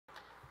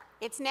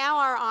It's now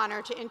our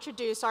honor to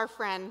introduce our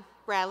friend,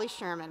 Bradley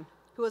Sherman,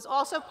 who is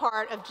also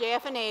part of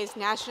JFNA's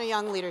National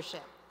Young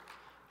Leadership.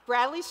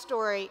 Bradley's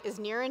story is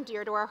near and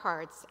dear to our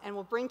hearts and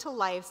will bring to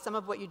life some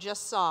of what you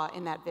just saw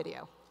in that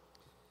video.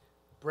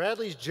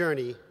 Bradley's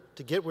journey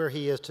to get where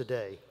he is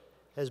today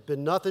has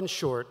been nothing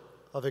short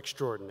of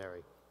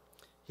extraordinary.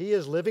 He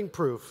is living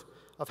proof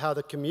of how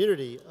the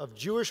community of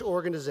Jewish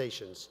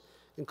organizations,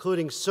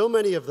 including so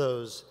many of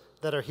those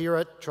that are here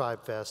at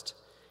TribeFest,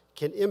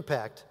 can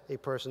impact a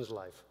person's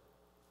life.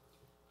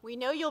 We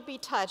know you'll be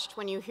touched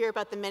when you hear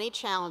about the many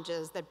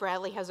challenges that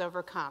Bradley has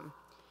overcome,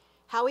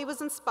 how he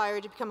was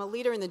inspired to become a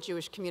leader in the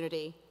Jewish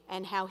community,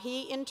 and how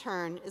he, in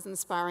turn, is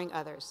inspiring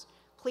others.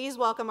 Please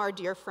welcome our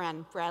dear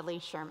friend, Bradley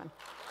Sherman.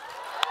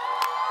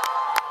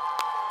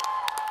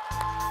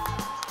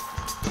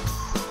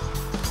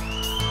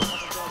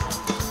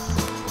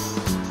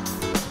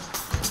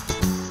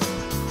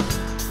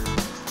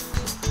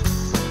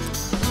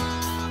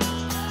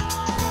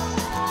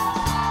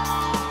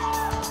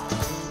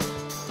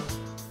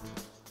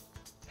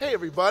 Hey,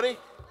 everybody.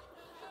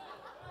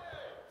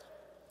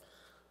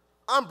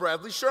 I'm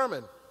Bradley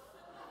Sherman.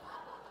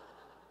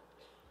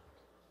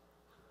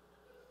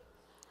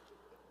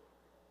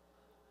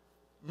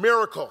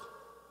 Miracle.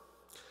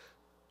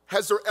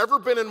 Has there ever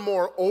been a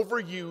more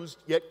overused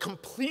yet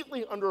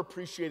completely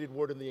underappreciated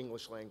word in the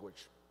English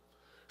language?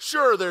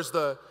 Sure, there's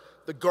the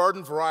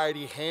garden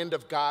variety hand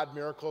of God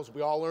miracles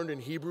we all learned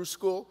in Hebrew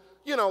school.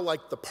 You know,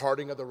 like the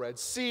parting of the Red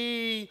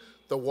Sea,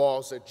 the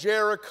walls at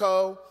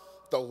Jericho,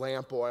 the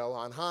lamp oil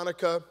on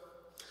Hanukkah.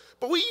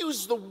 But we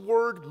use the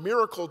word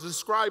miracle to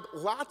describe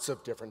lots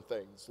of different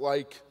things,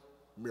 like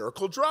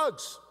miracle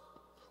drugs,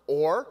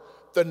 or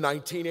the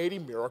 1980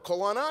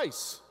 Miracle on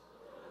Ice.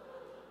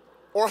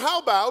 Or how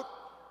about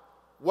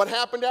what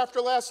happened after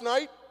last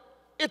night?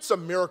 It's a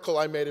miracle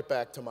I made it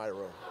back to my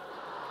room.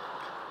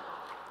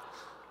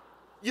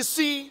 You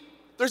see,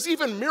 there's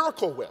even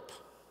Miracle Whip.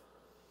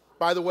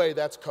 By the way,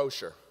 that's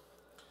kosher.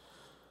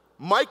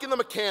 Mike and the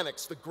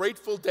Mechanics, the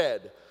Grateful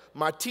Dead,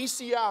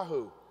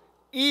 Matisyahu,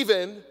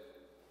 even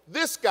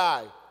this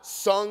guy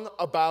sung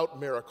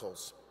about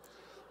miracles.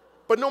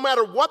 But no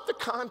matter what the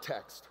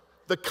context,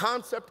 the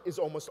concept is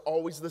almost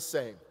always the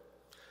same,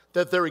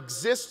 that there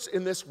exists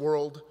in this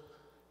world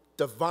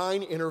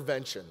divine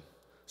intervention,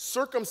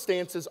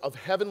 circumstances of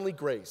heavenly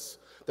grace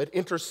that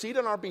intercede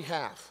on our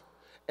behalf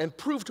and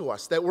prove to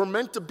us that we're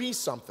meant to be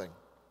something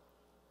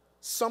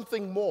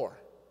more.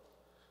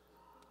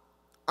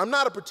 I'm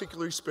not a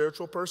particularly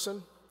spiritual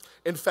person.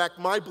 In fact,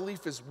 my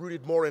belief is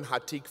rooted more in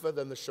Hatikva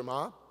than the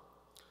Shema.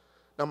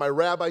 Now, my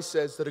rabbi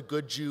says that a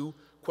good Jew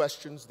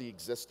questions the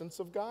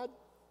existence of God.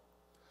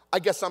 I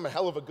guess I'm a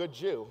hell of a good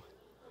Jew.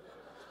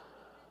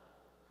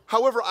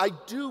 However, I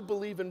do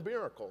believe in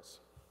miracles.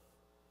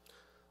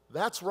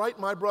 That's right,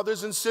 my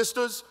brothers and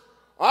sisters.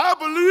 I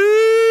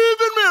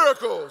believe in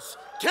miracles.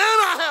 Can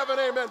I have an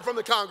amen from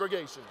the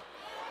congregation?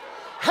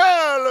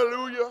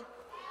 Hallelujah.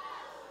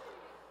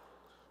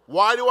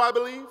 Why do I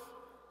believe?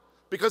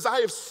 Because I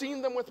have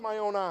seen them with my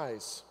own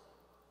eyes.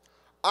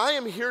 I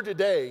am here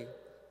today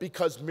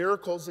because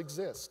miracles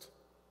exist.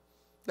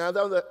 Now,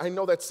 I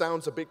know that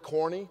sounds a bit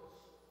corny,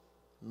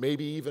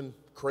 maybe even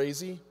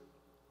crazy,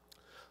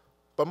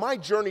 but my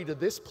journey to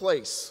this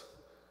place,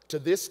 to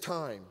this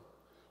time,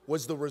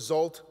 was the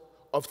result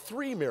of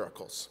 3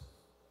 miracles.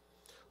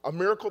 A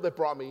miracle that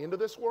brought me into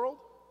this world,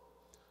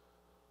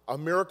 a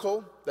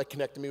miracle that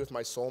connected me with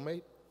my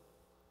soulmate,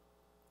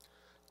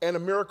 and a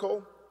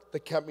miracle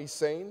that kept me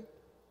sane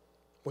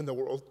when the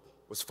world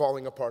was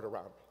falling apart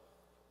around me.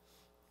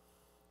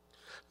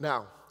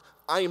 Now,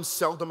 I am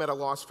seldom at a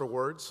loss for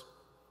words.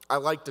 I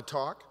like to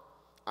talk.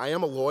 I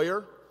am a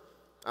lawyer,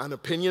 an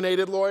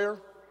opinionated lawyer.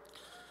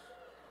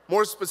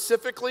 More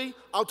specifically,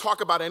 I'll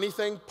talk about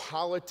anything,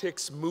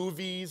 politics,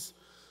 movies,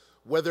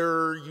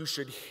 whether you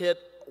should hit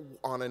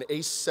on an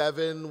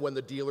A7 when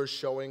the dealer's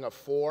showing a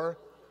 4.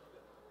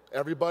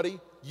 Everybody,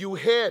 you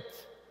hit.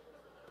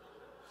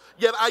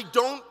 Yet I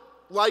don't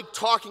like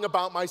talking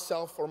about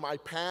myself or my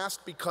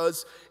past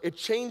because it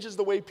changes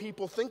the way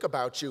people think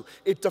about you.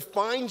 It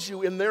defines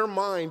you in their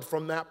mind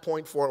from that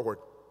point forward.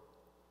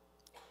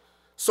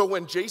 So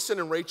when Jason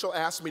and Rachel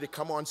asked me to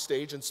come on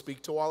stage and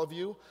speak to all of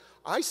you,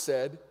 I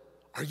said,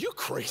 are you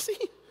crazy?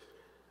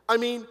 I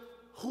mean,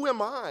 who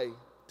am I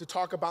to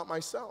talk about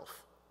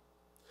myself?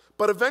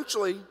 But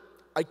eventually,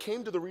 I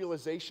came to the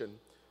realization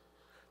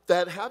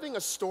that having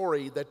a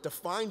story that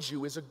defines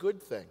you is a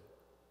good thing.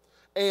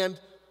 And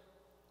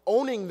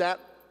owning that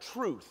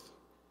truth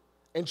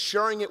and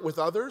sharing it with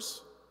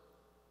others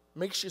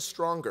makes you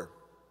stronger.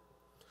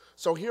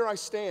 So here I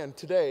stand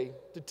today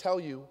to tell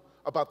you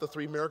about the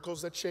 3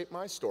 miracles that shaped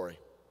my story.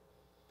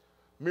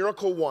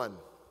 Miracle 1.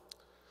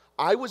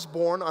 I was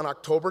born on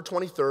October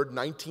 23rd,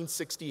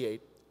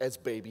 1968, as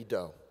Baby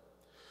Doe,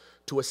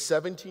 to a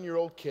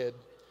 17-year-old kid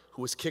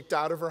who was kicked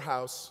out of her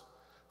house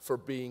for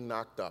being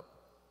knocked up.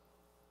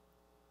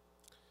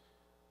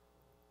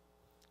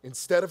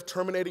 Instead of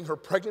terminating her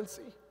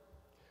pregnancy,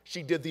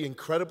 she did the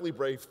incredibly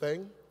brave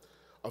thing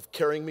of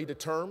carrying me to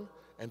term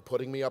and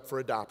putting me up for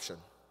adoption.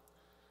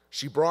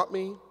 She brought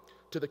me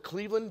to the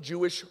Cleveland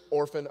Jewish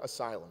Orphan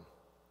Asylum,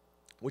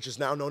 which is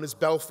now known as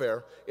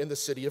Belfair in the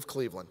city of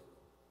Cleveland.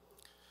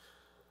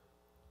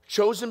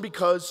 Chosen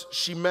because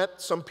she met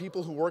some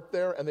people who worked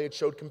there and they had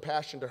showed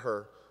compassion to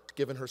her,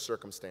 given her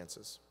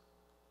circumstances.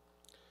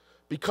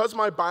 Because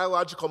my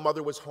biological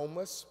mother was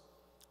homeless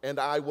and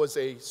I was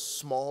a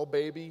small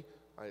baby,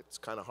 it's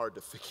kind of hard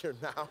to figure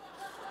now,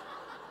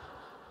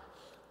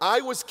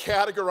 I was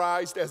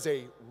categorized as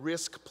a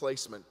risk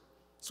placement.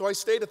 So I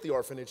stayed at the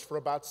orphanage for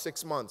about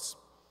 6 months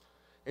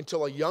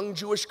until a young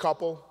Jewish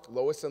couple,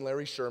 Lois and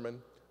Larry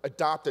Sherman,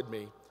 adopted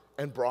me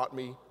and brought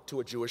me to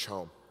a Jewish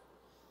home.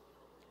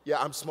 Yeah,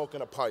 I'm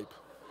smoking a pipe.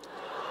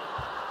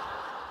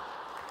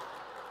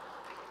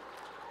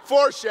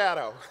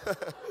 Foreshadow.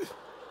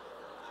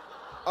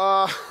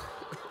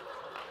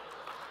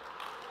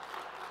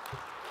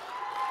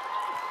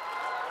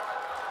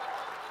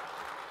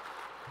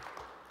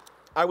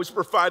 I was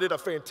provided a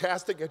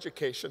fantastic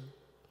education,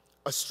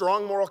 a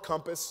strong moral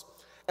compass,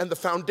 and the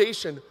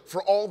foundation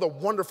for all the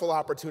wonderful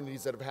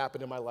opportunities that have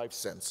happened in my life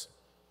since.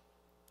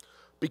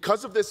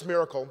 Because of this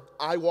miracle,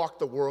 I walk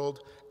the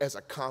world as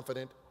a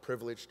confident,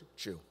 privileged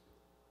Jew.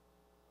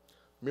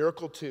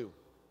 Miracle 2.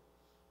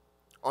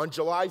 On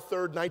July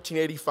 3rd,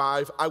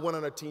 1985, I went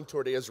on a teen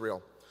tour to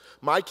Israel.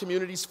 My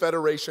community's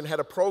federation had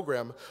a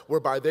program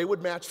whereby they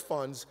would match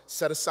funds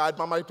set aside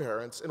by my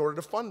parents in order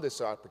to fund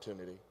this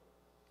opportunity.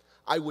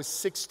 I was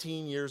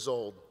 16 years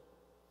old.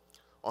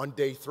 On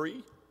day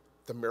 3,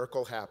 the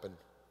miracle happened.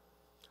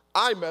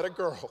 I met a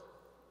girl.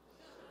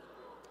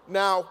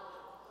 Now,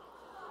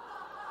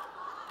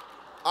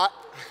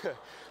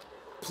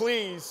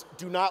 please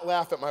do not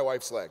laugh at my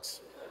wife's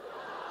legs.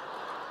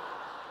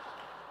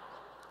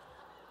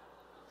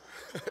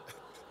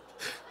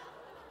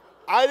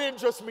 I didn't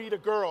just meet a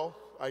girl.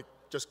 I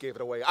just gave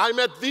it away. I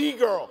met the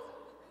girl.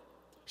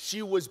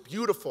 She was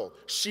beautiful.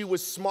 She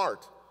was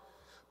smart.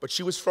 But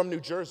she was from New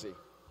Jersey.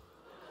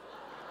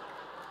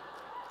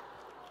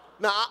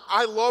 Now,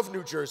 I love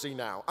New Jersey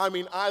now. I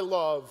mean, I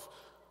love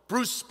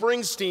Bruce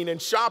Springsteen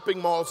and shopping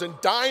malls and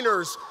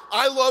diners.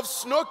 I love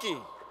Snooki.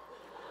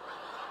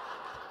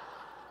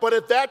 But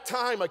at that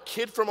time, a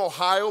kid from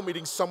Ohio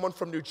meeting someone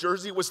from New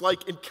Jersey was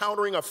like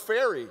encountering a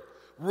fairy,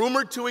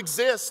 rumored to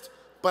exist,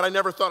 but I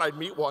never thought I'd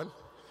meet one.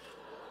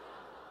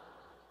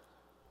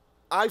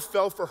 I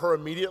fell for her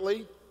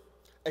immediately,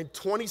 and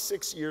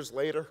 26 years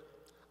later,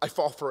 I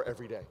fall for her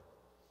every day.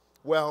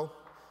 Well,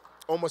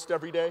 almost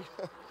every day.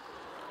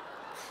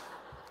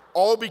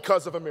 All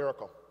because of a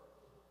miracle.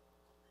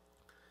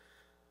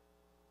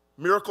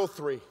 Miracle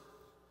 3.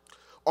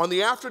 On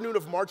the afternoon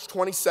of March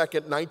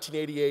 22nd,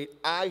 1988,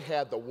 I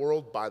had the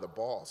world by the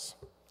balls.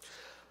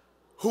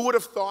 Who would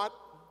have thought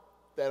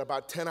that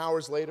about 10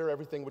 hours later,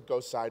 everything would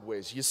go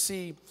sideways? You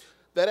see,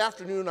 that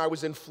afternoon I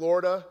was in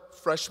Florida,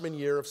 freshman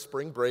year of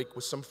spring break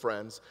with some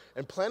friends,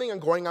 and planning on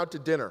going out to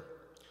dinner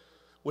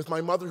with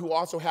my mother, who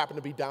also happened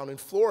to be down in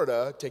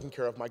Florida taking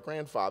care of my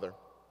grandfather.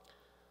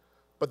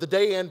 But the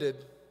day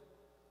ended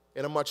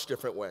in a much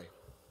different way.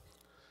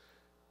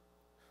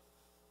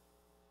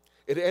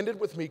 It ended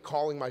with me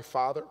calling my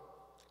father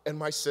and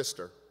my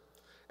sister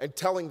and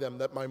telling them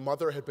that my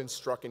mother had been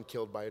struck and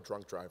killed by a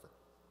drunk driver.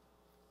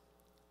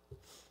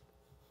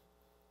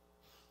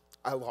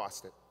 I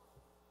lost it.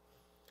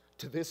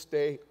 To this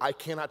day, I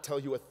cannot tell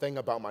you a thing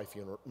about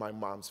my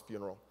mom's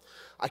funeral.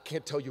 I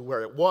can't tell you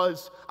where it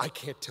was. I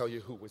can't tell you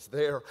who was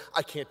there.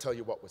 I can't tell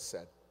you what was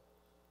said.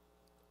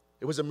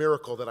 It was a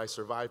miracle that I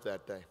survived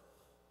that day.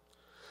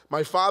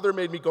 My father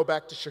made me go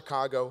back to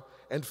Chicago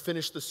and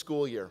finish the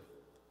school year.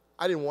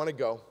 I didn't want to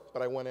go,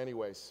 but I went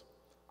anyways.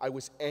 I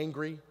was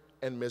angry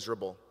and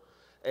miserable,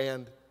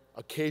 and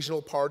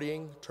occasional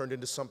partying turned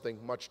into something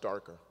much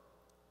darker.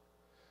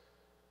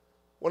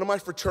 One of my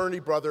fraternity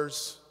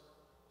brothers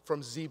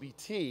from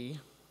ZBT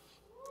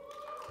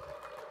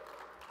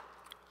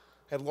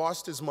had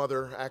lost his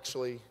mother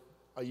actually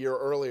a year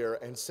earlier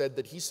and said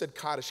that he said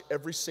Kaddish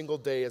every single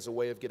day as a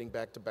way of getting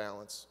back to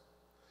balance.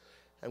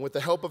 And with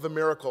the help of a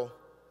miracle,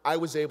 I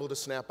was able to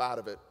snap out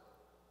of it.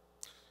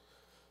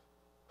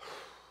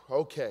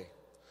 Okay.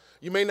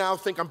 You may now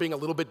think I'm being a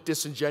little bit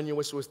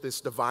disingenuous with this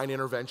divine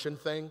intervention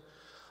thing.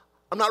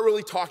 I'm not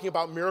really talking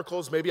about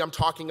miracles. Maybe I'm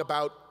talking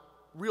about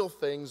real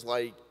things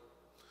like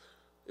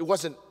it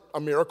wasn't a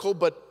miracle,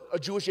 but a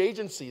Jewish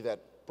agency that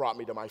brought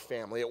me to my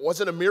family. It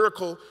wasn't a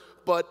miracle,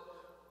 but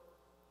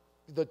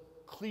the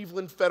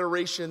Cleveland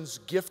Federation's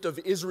Gift of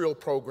Israel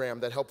program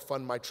that helped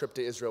fund my trip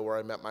to Israel where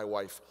I met my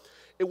wife.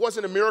 It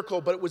wasn't a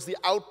miracle, but it was the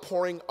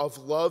outpouring of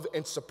love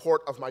and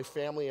support of my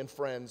family and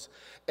friends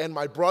and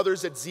my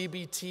brothers at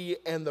ZBT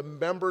and the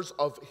members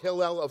of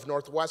Hillel of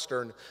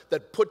Northwestern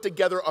that put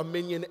together a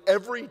minyan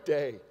every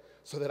day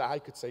so that I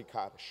could say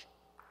Kaddish.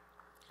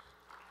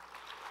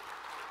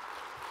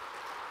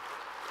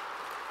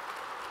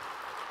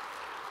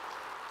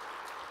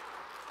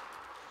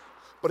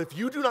 But if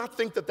you do not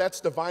think that that's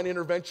divine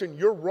intervention,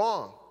 you're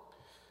wrong.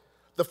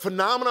 The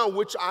phenomena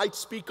which I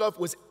speak of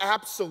was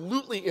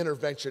absolutely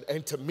intervention,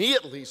 and to me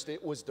at least,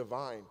 it was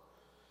divine.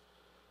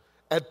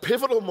 At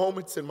pivotal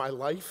moments in my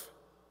life,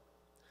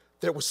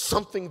 there was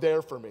something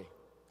there for me.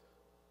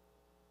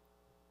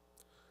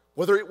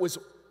 Whether it was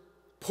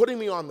putting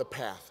me on the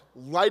path,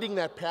 lighting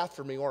that path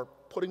for me, or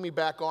putting me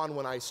back on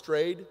when I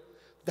strayed,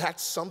 that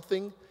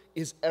something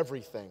is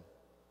everything.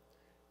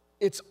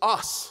 It's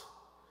us.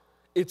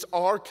 It's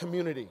our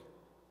community.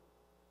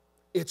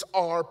 It's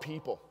our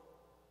people.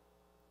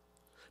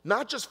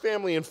 Not just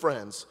family and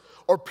friends,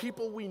 or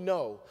people we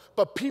know,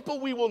 but people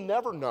we will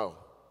never know.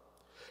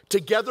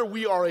 Together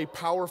we are a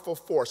powerful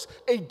force,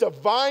 a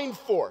divine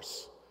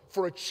force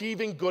for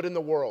achieving good in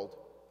the world.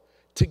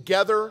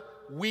 Together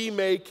we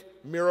make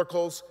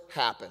miracles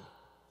happen.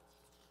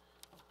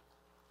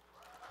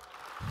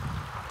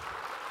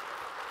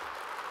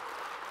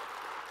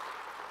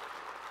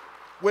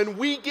 When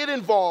we get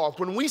involved,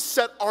 when we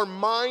set our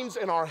minds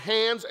and our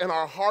hands and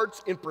our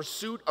hearts in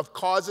pursuit of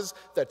causes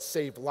that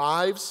save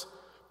lives,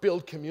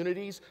 build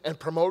communities, and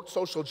promote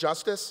social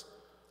justice,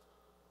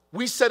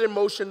 we set in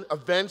motion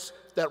events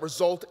that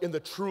result in the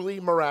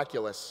truly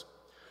miraculous.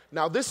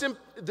 Now, this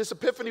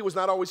epiphany was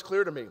not always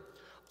clear to me.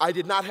 I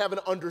did not have an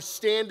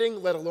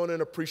understanding, let alone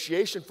an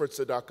appreciation for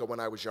tzedakah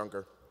when I was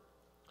younger.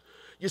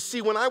 You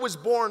see, when I was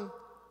born,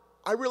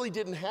 I really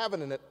didn't have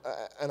an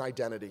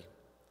identity.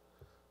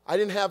 I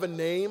didn't have a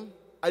name.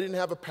 I didn't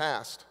have a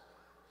past.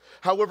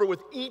 However,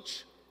 with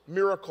each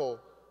miracle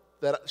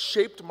that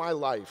shaped my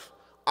life,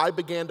 I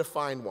began to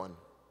find one.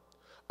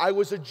 I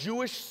was a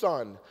Jewish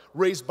son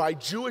raised by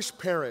Jewish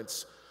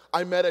parents.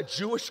 I met a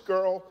Jewish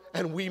girl,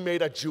 and we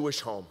made a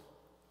Jewish home.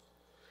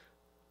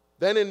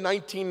 Then in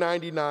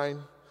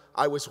 1999,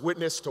 I was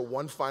witness to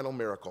one final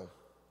miracle,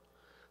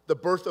 the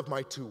birth of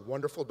my two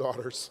wonderful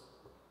daughters,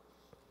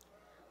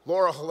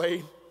 Laura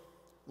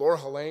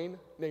Helene,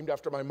 named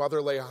after my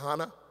mother, Leah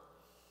Hannah,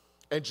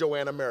 and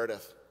Joanna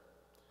Meredith.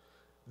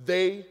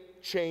 They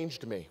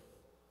changed me,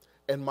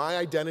 and my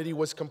identity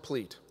was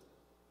complete.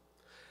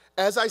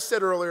 As I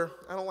said earlier,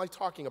 I don't like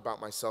talking about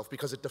myself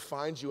because it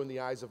defines you in the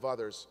eyes of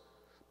others.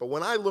 But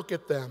when I look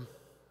at them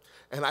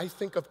and I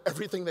think of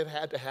everything that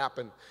had to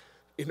happen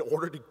in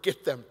order to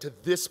get them to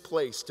this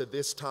place, to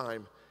this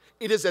time,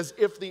 it is as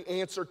if the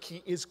answer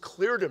key is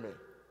clear to me.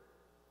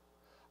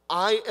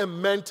 I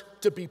am meant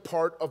to be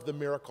part of the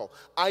miracle.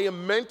 I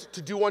am meant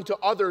to do unto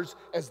others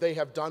as they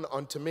have done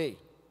unto me.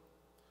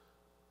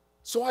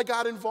 So I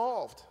got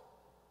involved.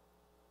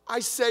 I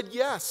said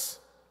yes.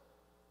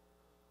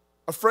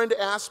 A friend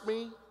asked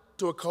me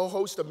to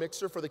co-host a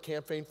mixer for the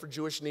Campaign for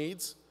Jewish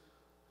Needs,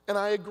 and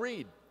I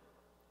agreed.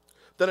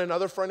 Then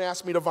another friend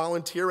asked me to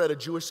volunteer at a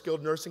Jewish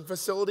skilled nursing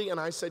facility, and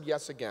I said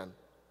yes again.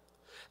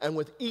 And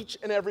with each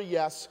and every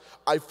yes,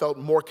 I felt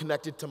more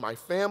connected to my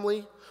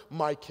family,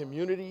 my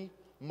community,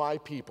 my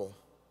people.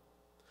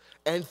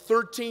 And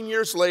 13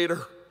 years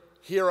later,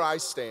 here I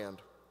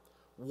stand,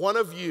 one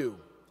of you,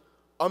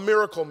 a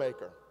miracle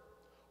maker,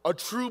 a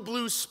true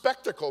blue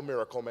spectacle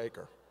miracle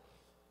maker,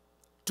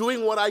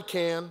 doing what I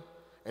can,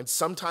 and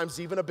sometimes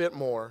even a bit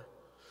more,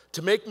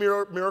 to make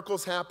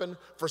miracles happen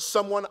for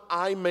someone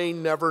I may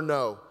never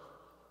know.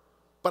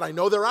 But I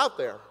know they're out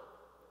there,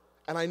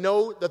 and I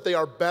know that they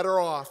are better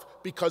off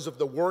because of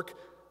the work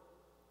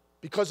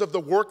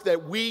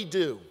that we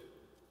do.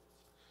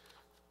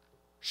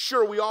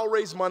 Sure, we all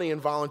raise money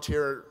and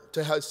volunteer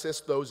to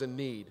assist those in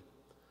need,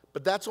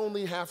 but that's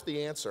only half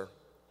the answer.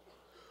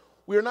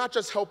 We are not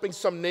just helping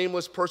some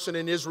nameless person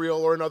in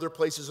Israel or in other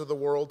places of the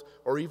world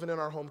or even in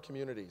our home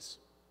communities.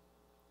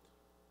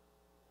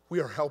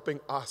 We are helping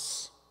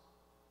us.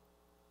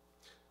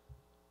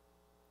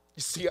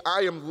 You see,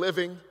 I am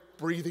living,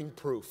 breathing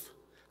proof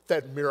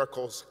that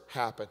miracles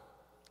happen.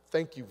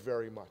 Thank you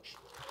very much.